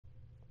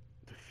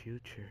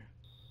future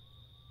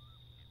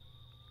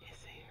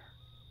is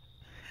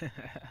here.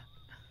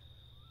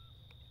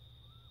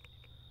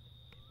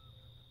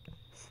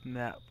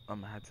 Snap.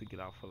 I'm gonna have to get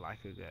off for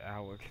like a good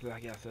hour because I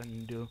got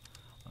something to do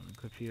on the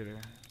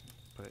computer,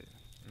 but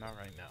not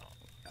right now.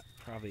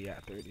 Probably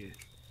after it is.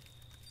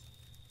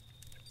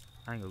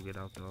 I ain't gonna get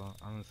out though.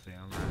 I'm gonna say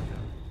I'm right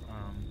now.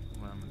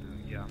 What I'm gonna do?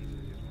 Yeah, I'm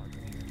gonna use my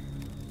computer.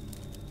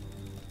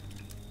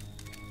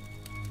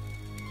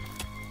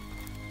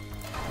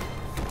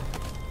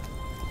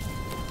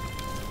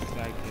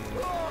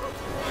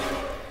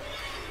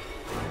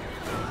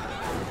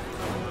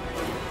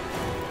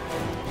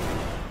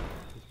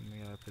 Gives me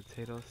a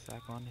potato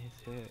sack on his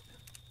head.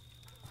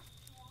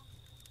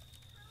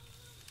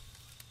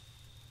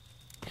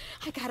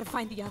 I gotta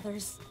find the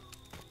others.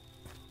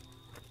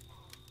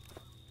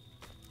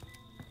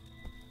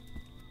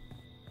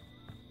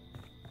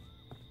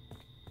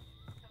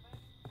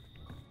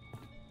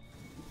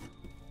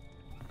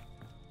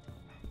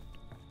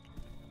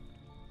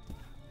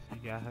 She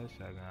got her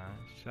shotgun.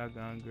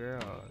 Shotgun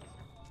girls.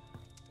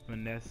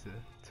 Vanessa.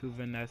 2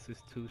 Vanessas,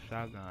 2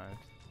 shotguns.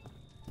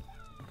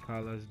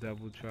 Call us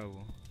double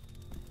trouble.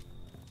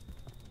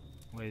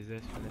 Wait, is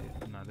this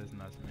Smith? No, that's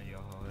not Smith. Yo,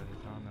 hold it.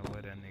 I don't know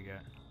where that nigga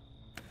at.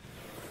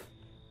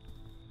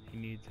 You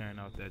need to turn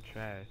off that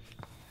trash.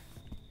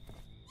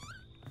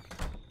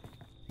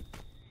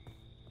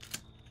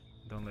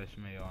 Don't let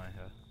Shmayo in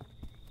here.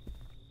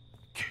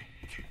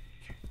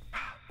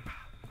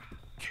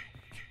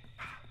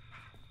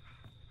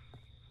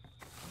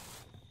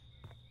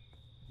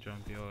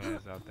 Jump your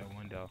ass out that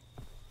window.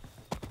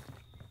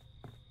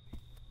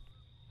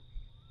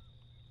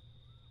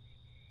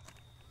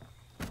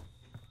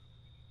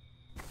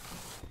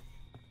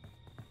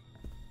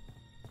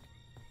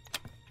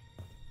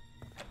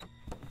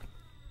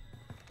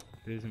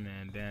 This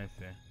man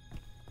dancing.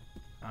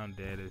 I'm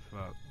dead as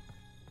fuck.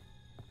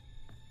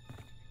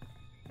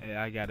 Hey,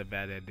 I got a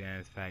bad at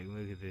dance pack.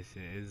 Look at this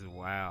shit. It's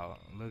wild.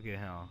 Look at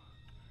him.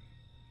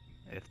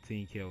 If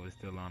Teen Kill was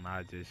still on,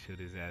 I'd just shoot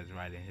his ass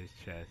right in his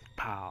chest.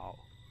 Pow!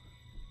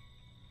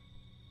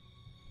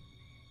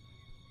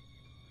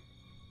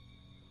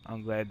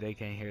 I'm glad they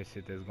can't hear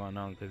shit that's going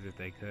on, because if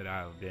they could,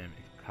 I would have been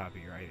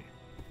copyrighted.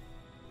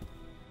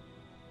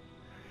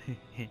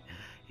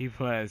 He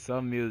playing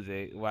some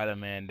music while the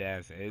man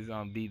dancing. It's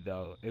on beat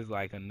though. It's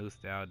like a new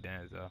style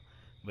dance though,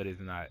 but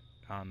it's not.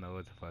 I don't know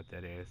what the fuck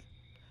that is.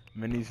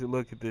 Man, you should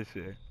look at this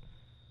shit.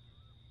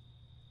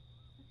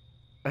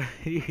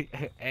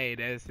 Hey,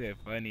 that shit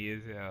funny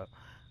as hell.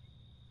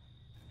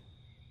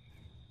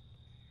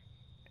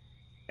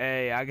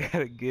 Hey, I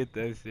gotta get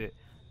that shit.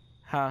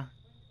 Huh?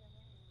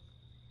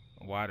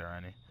 Water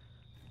on it.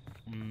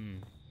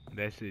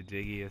 That shit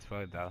jiggy as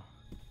fuck though.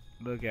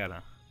 Look at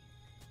him.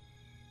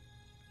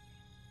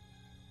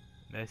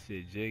 That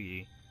shit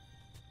jiggy.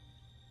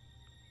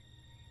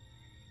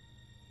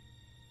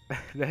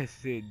 That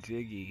shit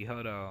jiggy.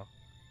 Hold on.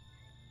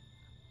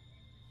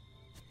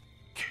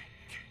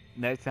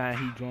 Next time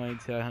he join,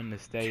 tell him to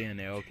stay in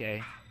there,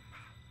 okay?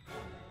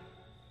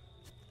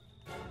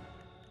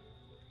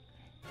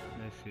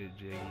 That shit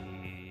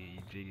jiggy,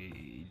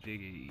 jiggy,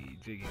 jiggy,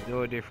 jiggy.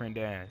 Do a different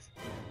dance.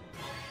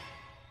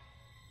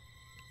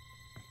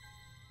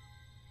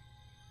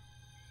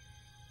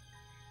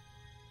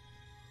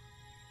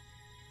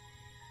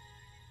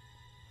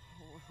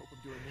 Oh, I hope I'm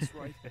doing this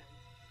right.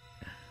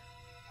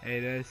 Hey,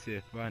 that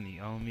shit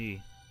funny on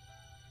me.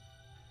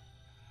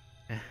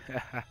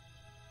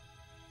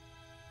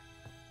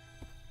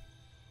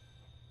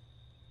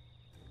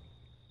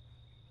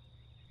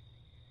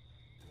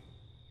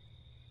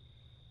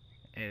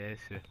 Hey, that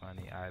shit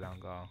funny. Alright, don't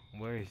go.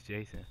 Where is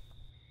Jason?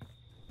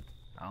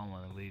 I don't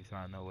want to leave, so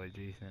I know where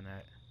Jason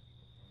at.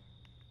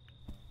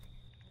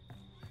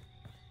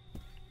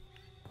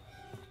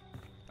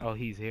 Oh,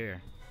 he's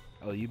here.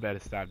 Oh, you better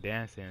stop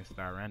dancing and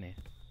start running.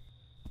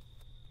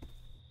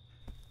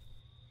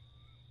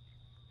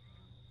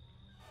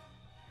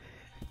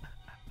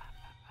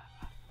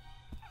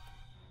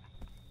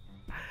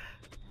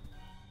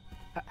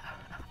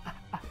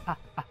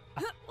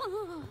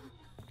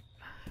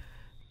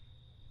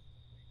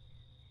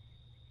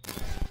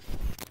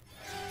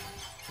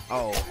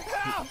 Oh,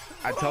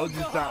 I told you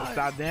to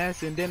stop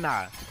dancing, didn't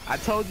I? I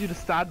told you to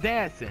stop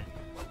dancing.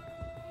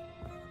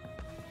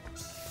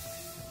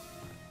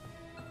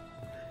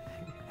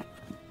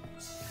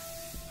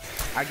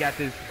 I got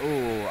this.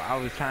 Ooh, I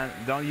was trying.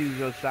 Don't use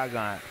your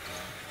shotgun.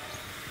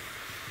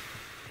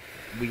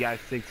 We gotta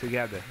stick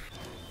together.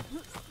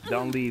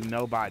 Don't leave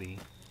nobody,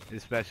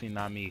 especially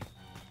not me.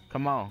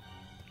 Come on.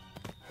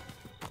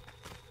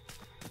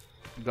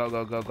 Go,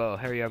 go, go, go.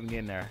 Hurry up and get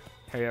in there.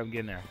 Hurry up and get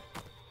in there.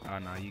 Oh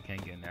no, you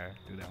can't get in there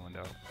through that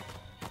window.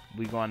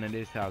 We going in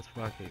this house.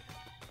 Fuck it.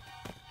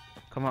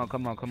 Come on,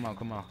 come on, come on,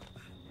 come on.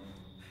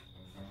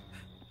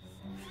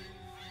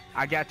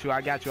 I got you.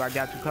 I got you. I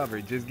got you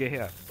covered. Just get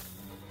here.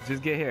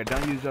 Just get here.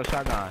 Don't use your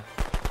shotgun.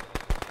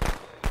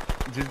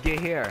 Just get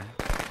here.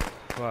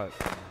 Fuck.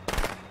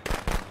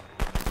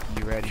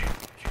 You ready?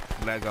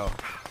 Let go.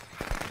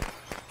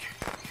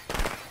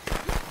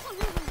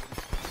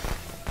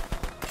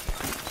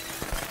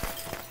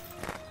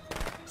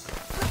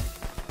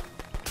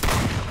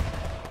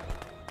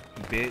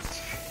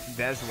 bitch.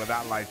 That's what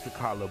I like to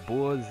call a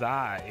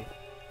bullseye.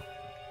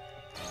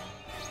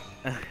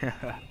 Please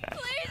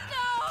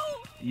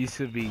no! You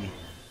should be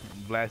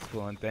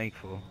blessful and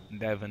thankful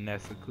that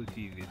Vanessa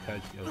Coochie even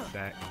touched your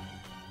sack.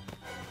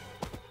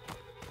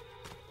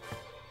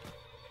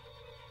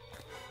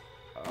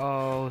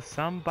 Oh,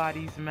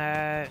 somebody's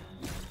mad.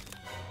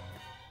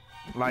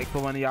 Like, for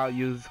one of y'all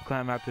use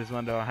climb out this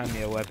window and hand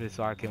me a weapon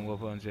so I can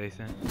whoop on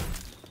Jason.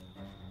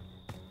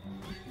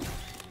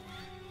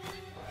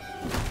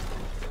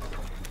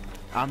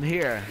 I'm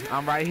here.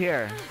 I'm right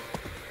here.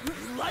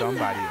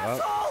 Somebody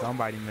up.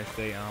 Somebody missed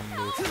their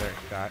little skirt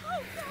shot.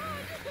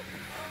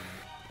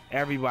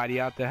 Everybody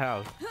out the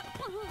house.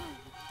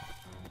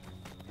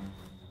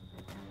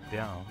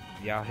 Damn.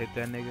 Y'all hit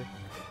that nigga?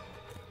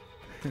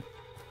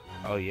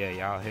 Oh yeah,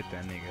 y'all hit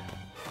that nigga.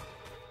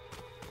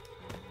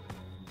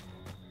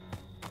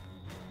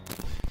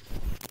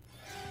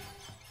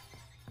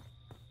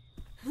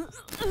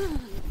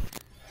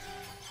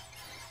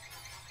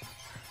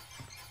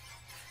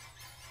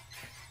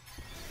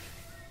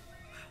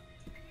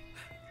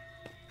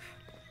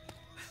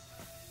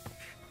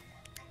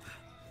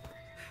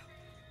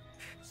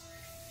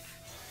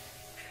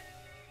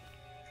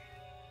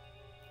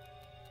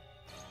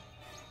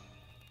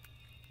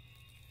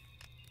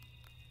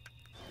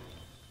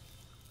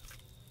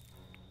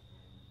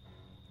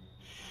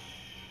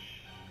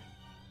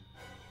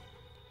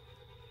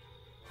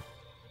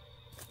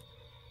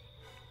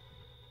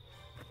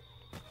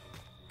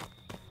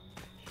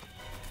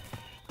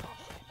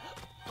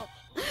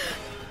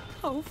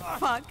 Oh,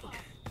 fuck.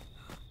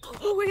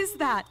 Who is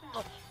that?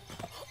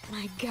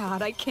 My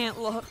God, I can't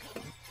look.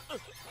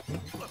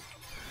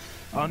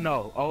 Oh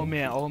no, old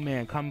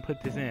man, come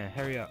put this in.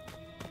 Hurry up.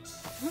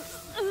 Please,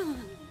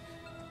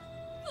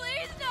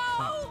 no!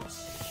 Oh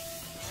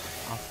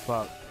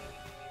fuck.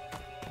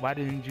 Why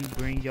didn't you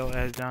bring your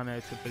ass down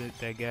there to put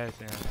that gas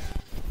in?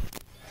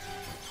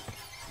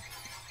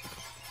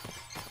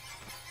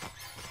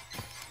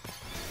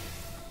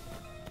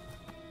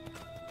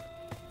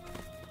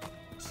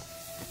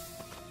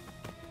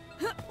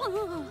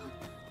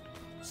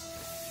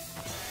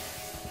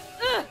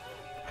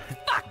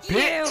 Fuck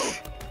you!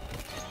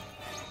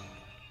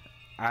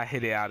 I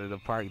hit it out of the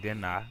park,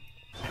 didn't I?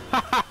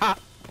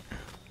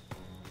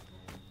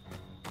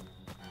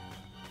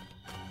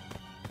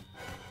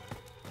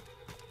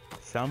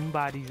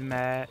 Somebody's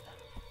mad.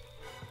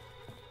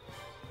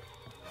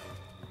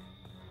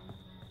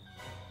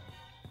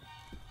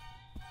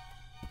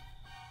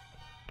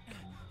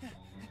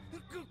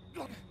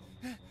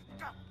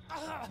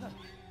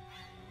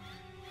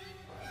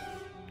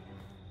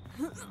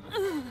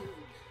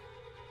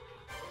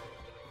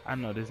 I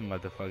know this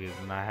motherfucker is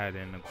not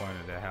hiding in the corner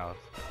of the house.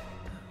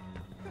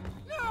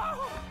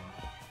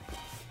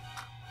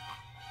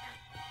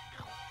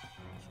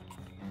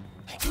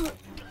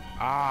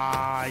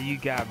 Ah, you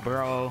got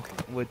bro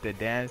with the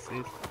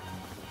dances.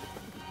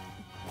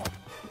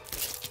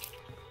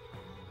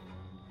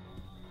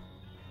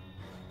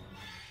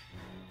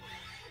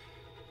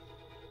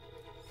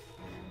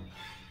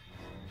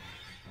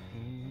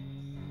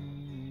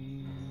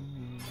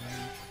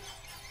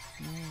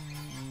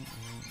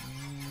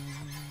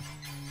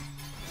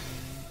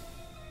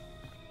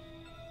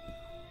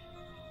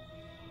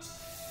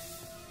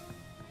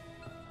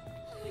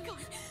 Oh my God.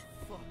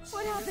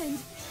 What happened?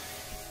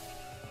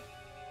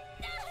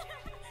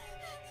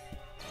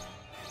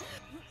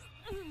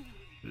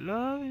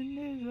 Loving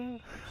is a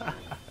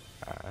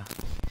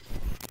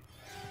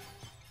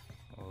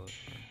oh,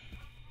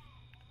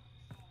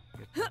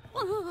 let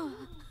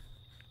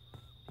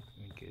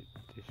me get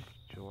this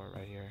drawer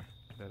right here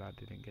that I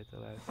didn't get the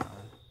last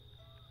time.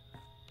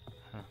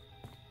 Huh.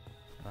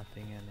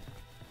 Nothing in it.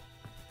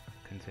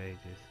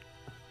 Contagious.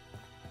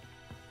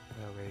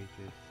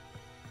 Outrageous.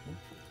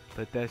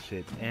 Put that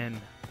shit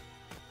in.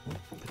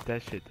 Put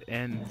that shit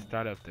in.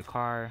 Start up the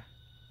car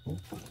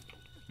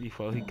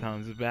before he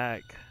comes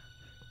back.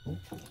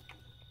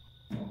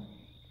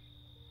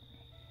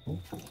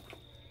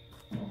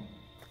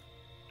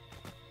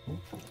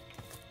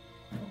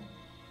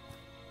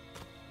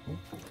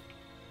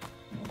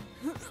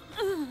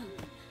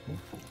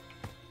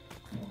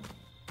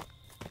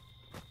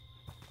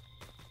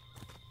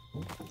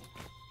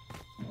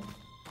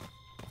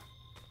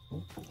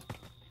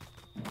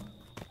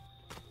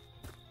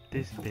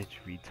 This bitch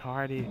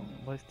retarded.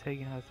 What's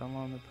taking her so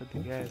long to put the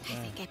gas in? I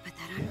think I put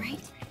that on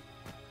right.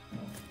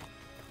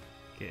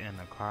 Get in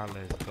the car,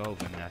 let's go,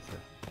 Vanessa.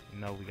 You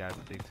know we gotta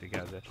stick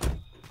together.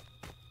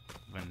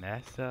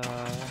 Vanessa.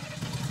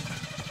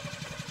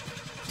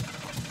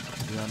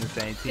 We on the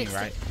same team, Fix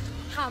right? it.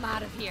 I'm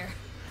out of here.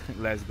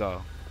 Let's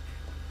go.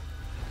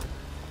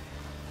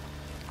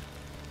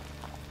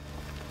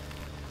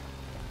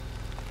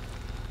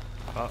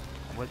 Oh,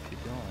 what you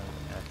doing,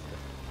 Vanessa?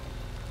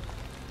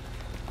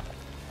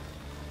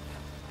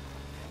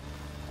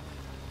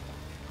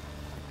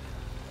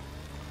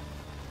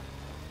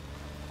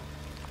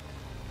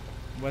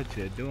 What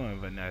you doing,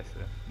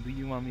 Vanessa? Do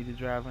you want me to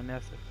drive,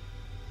 Vanessa?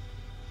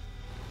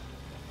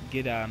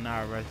 Get out and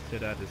I'll rush to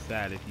the other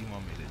side if you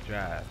want me to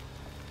drive.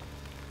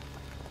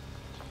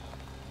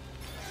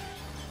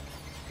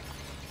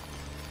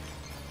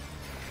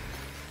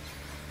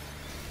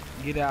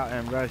 Get out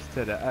and rush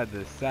to the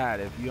other side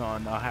if you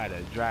don't know how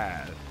to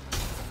drive.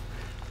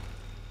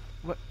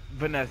 What?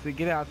 Vanessa,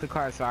 get out the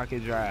car so I can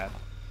drive.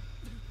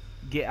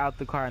 Get out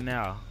the car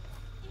now.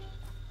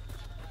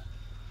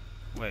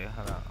 Wait,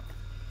 hold on.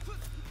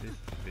 This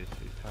bitch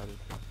is hard as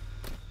fuck.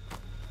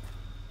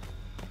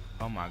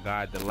 Oh my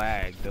god, the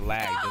lag, the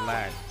lag, the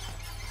lag,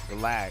 the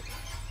lag,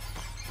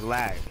 the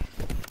lag.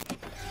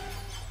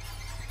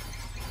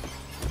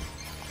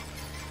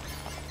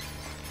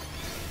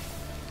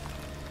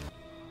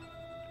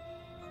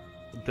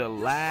 The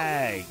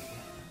lag.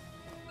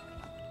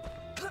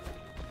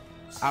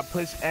 I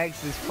push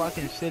X, this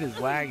fucking shit is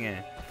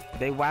lagging.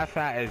 They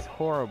Wi-Fi is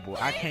horrible.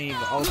 I can't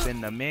even open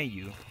the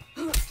menu.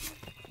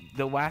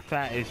 The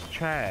Wi-Fi is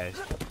trash.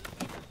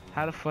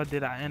 How the fuck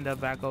did I end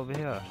up back over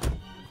here?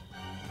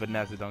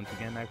 Vanessa, don't you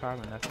get in that car,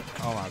 Vanessa?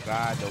 Oh my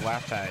god, the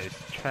Wi-Fi is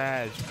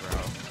trash,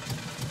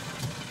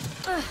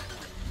 bro.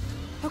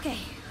 Okay,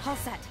 all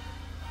set.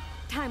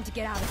 Time to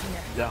get out of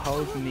here. The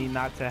host need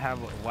not to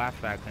have a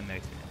Wi-Fi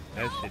connection.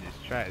 That shit is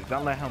trash.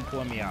 Don't let him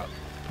pull me out.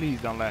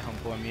 Please don't let him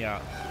pull me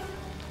out.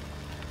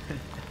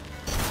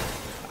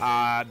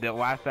 The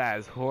Wi-Fi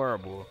is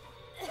horrible.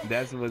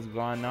 That's what's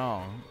going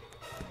on.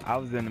 I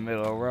was in the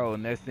middle of the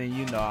road. Next thing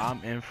you know,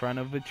 I'm in front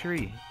of a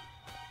tree.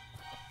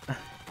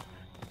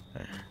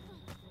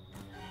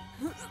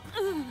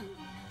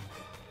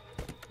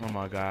 Oh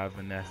my god,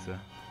 Vanessa.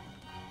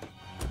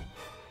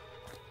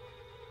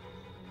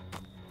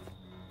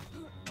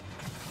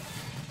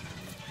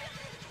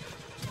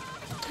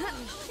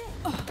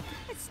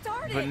 It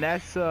started.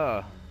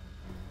 Vanessa!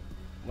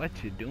 What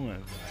you doing,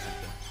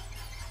 Vanessa?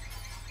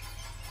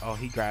 Oh,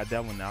 he grabbed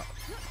that one out.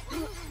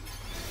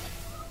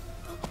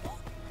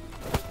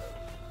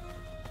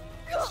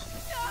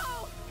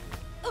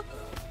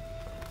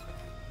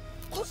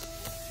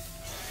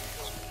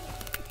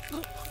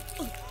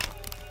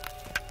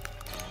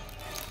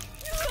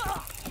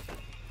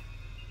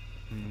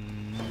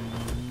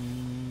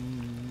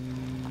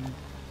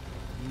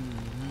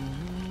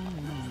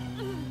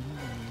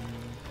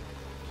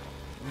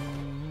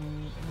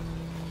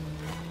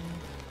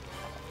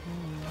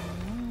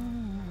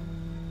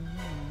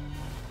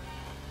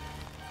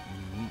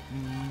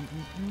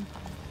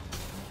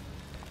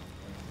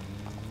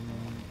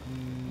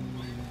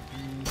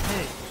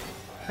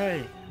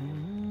 Hey.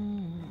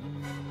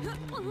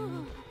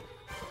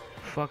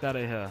 Fuck out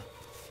of here.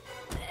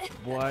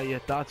 Boy, you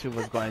thought you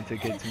was going to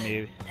get to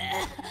me.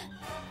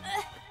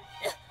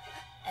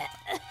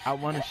 I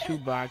want to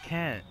shoot, but I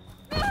can't.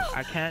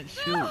 I can't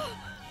shoot.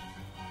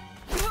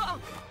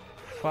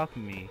 Fuck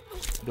me.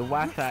 The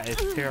Wi-Fi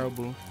is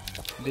terrible.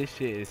 This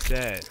shit is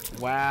sad.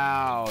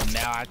 Wow,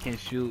 now I can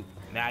shoot.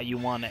 Now you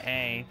want to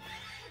aim.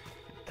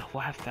 The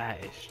Wi-Fi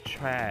is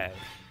trash.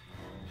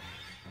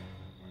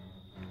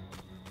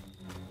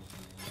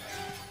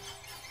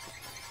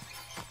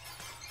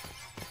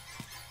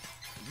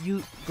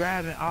 You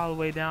grabbing all the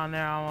way down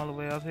there, I'm all the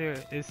way up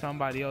here. It's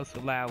somebody else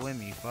allowed with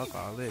me. Fuck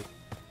all this.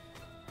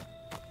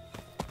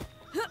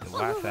 The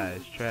Wi-Fi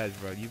is trash,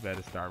 bro. You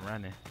better start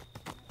running.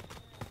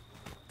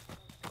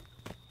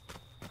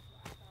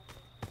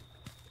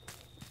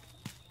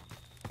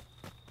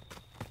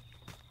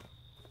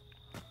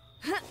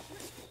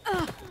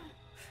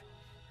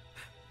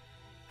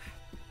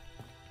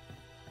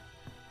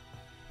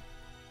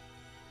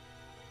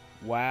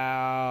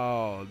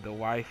 Wow, the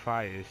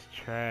Wi-Fi is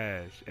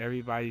trash.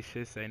 Everybody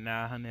should say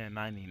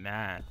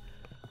 999.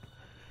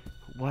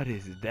 What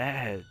is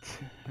that?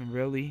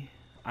 Really?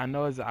 I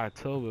know it's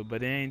October,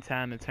 but it ain't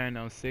time to turn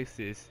on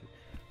 6s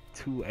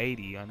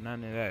 280 or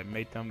none of that.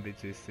 Make them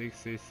bitches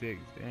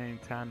 666. It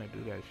ain't time to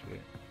do that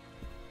shit.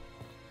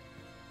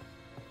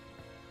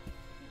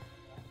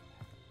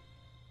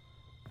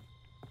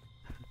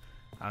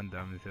 I'm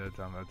dumb as hell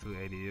talking about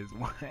 280 is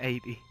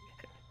 180.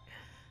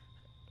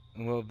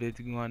 Well, bitch,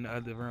 go in the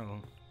other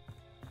room.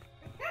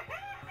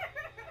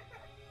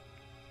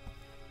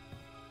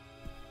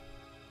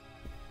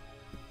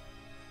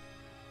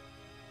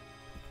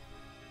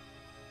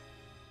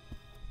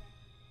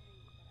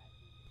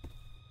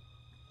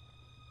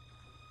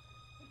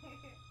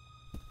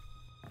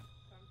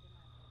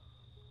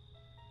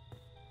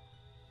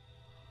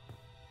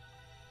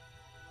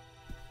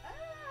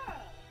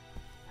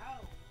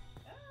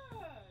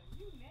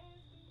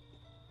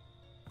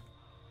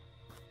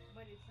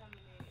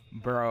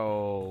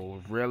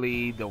 Bro,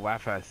 really? The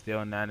Wi-Fi is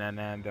still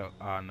 999 though?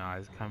 Oh no,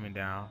 it's coming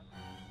down.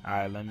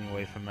 Alright, let me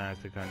wait for mine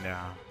to come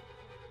down.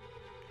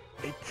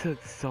 It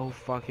took so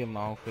fucking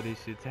long for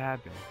this shit to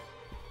happen.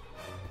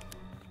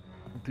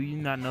 Do you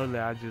not know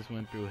that I just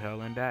went through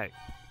hell and back?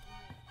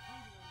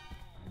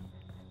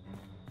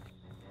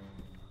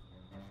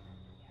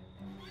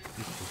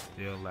 This is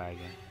still lagging.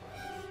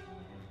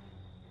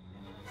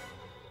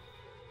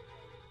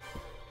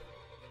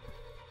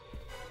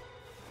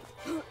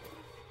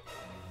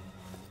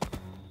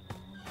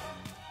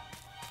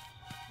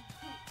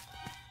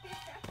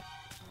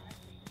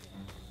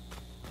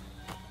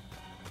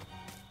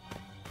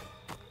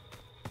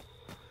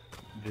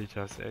 Bitch,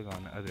 I said go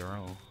in the other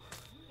room.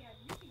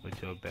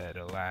 With your bed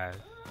alive.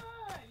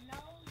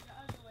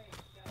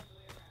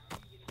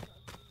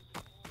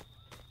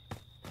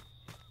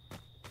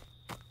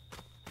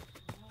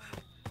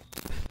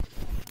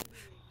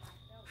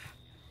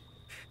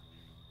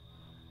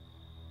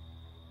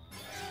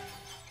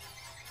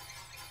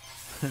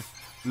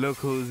 Look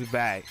who's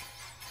back.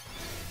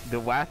 The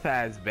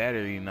Wi-Fi is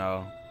better, you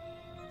know.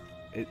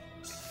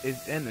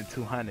 It's in the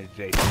 200s,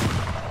 Jason.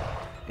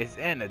 It's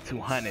in the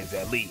 200s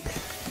at least.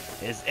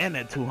 It's in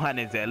the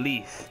 200s at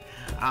least.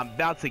 I'm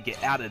about to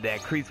get out of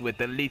that crease with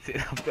the least.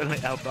 I'm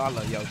filling up all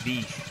of your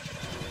beast.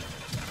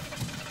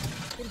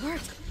 It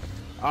worked.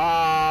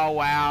 Oh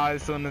wow!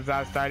 As soon as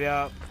I start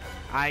up,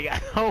 I ain't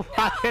got no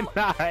fucking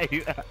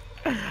knife.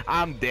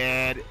 I'm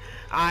dead.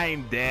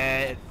 I'm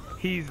dead.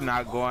 He's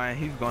not going.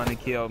 He's going to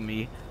kill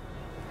me.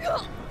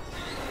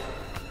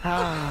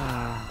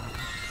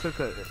 Took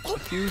a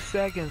few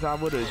seconds. I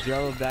would have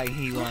drove back.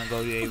 He wasn't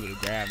gonna be able to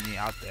grab me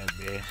out that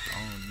bed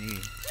on me.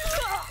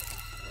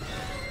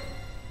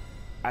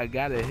 I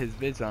got his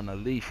bitch on a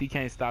leash. He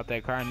can't stop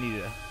that car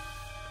neither.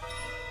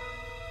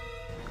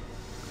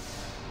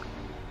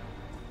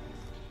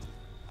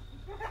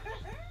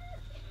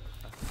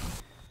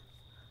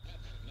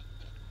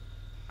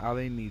 All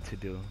they need to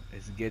do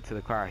is get to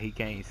the car. He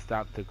can't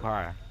stop the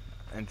car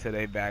until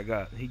they back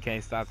up. He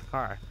can't stop the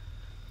car.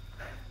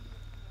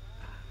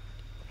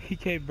 He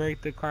can't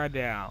break the car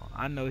down.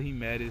 I know he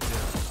mad as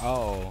hell.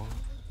 Oh.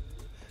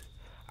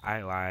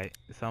 I lied.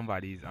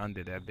 Somebody's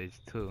under that bitch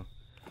too.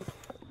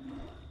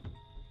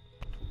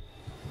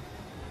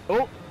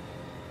 Oh!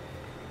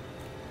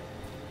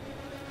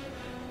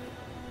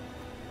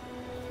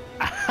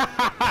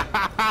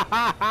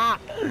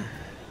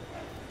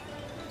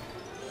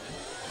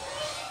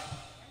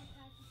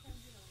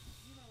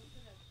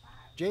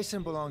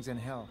 Jason belongs in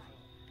hell,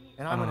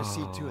 and I'm gonna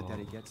see to it that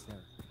he gets there.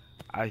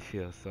 I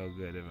feel so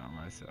good about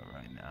myself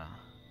right now.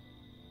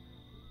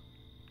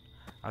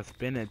 I'm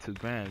spending 2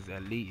 grams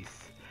at least.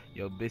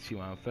 Yo, bitch, you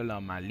wanna fill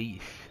on my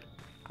leash?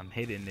 I'm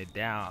hitting it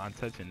down. I'm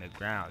touching the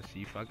ground.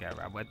 She fuck it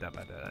right. What the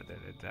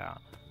down?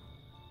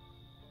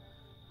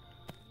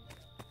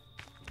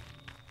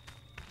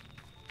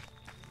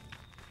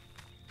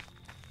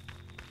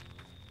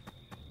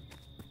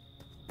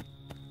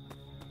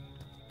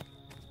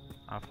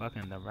 I'm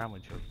fucking around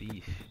with your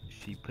beast.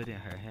 She putting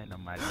her hand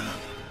on my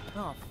leash.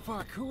 Oh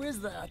fuck, who is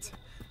that?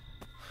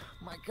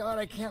 My god,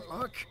 I can't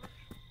look.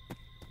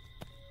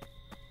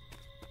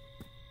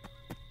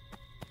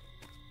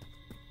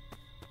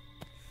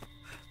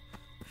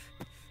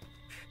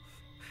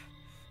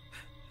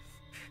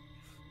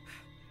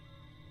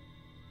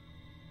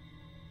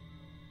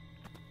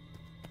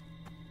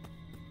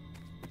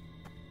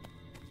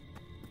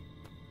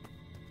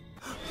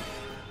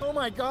 Oh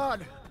my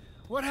god,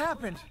 what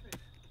happened?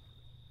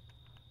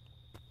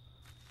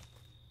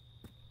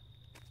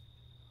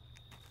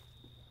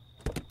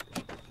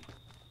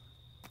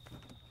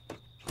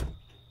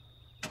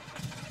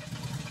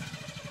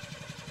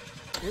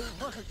 It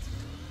worked.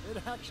 It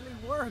actually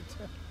worked.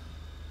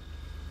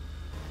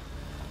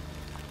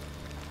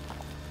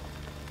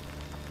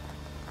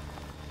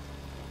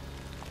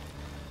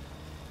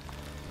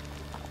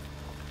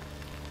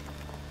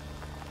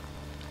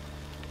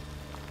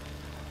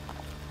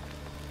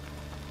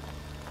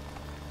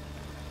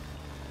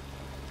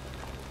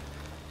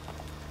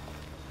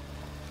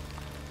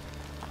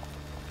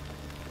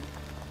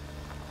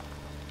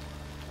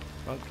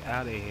 Fuck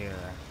out of here.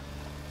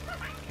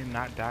 I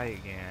cannot die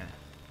again.